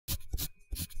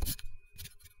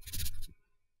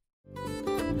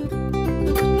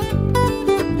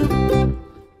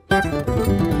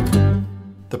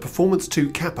Performance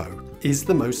 2 Capo is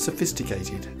the most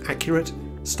sophisticated, accurate,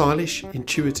 stylish,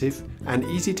 intuitive and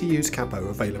easy to use capo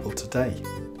available today.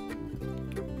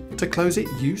 To close it,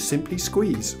 you simply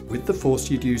squeeze with the force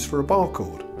you'd use for a bar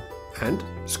chord and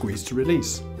squeeze to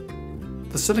release.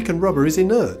 The silicone rubber is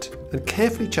inert and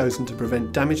carefully chosen to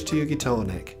prevent damage to your guitar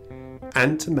neck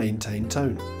and to maintain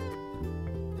tone.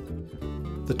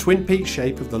 The twin peak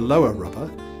shape of the lower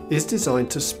rubber is designed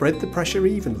to spread the pressure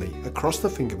evenly across the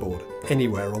fingerboard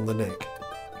anywhere on the neck.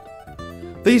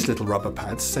 These little rubber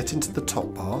pads set into the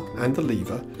top bar and the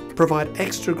lever provide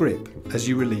extra grip as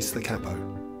you release the capo.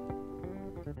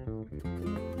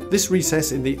 This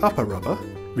recess in the upper rubber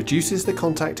reduces the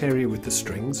contact area with the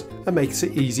strings and makes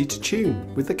it easy to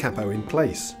tune with the capo in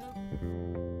place.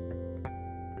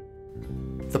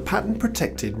 The pattern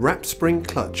protected wrap spring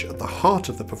clutch at the heart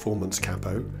of the Performance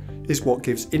Capo is what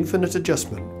gives infinite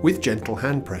adjustment with gentle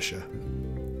hand pressure.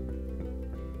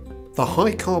 The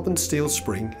high carbon steel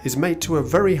spring is made to a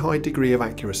very high degree of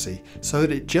accuracy so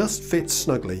that it just fits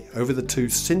snugly over the two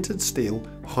sintered steel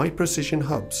high precision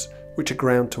hubs, which are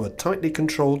ground to a tightly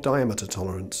controlled diameter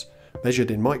tolerance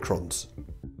measured in microns.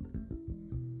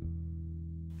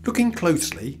 Looking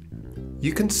closely,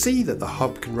 you can see that the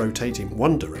hub can rotate in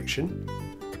one direction,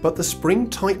 but the spring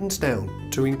tightens down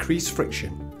to increase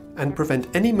friction and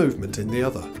prevent any movement in the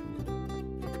other.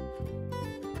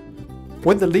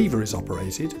 When the lever is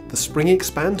operated, the spring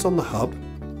expands on the hub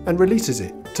and releases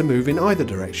it to move in either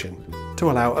direction to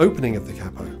allow opening of the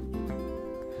capo.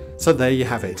 So there you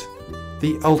have it,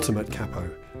 the ultimate capo,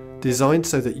 designed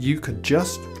so that you can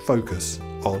just focus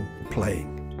on playing.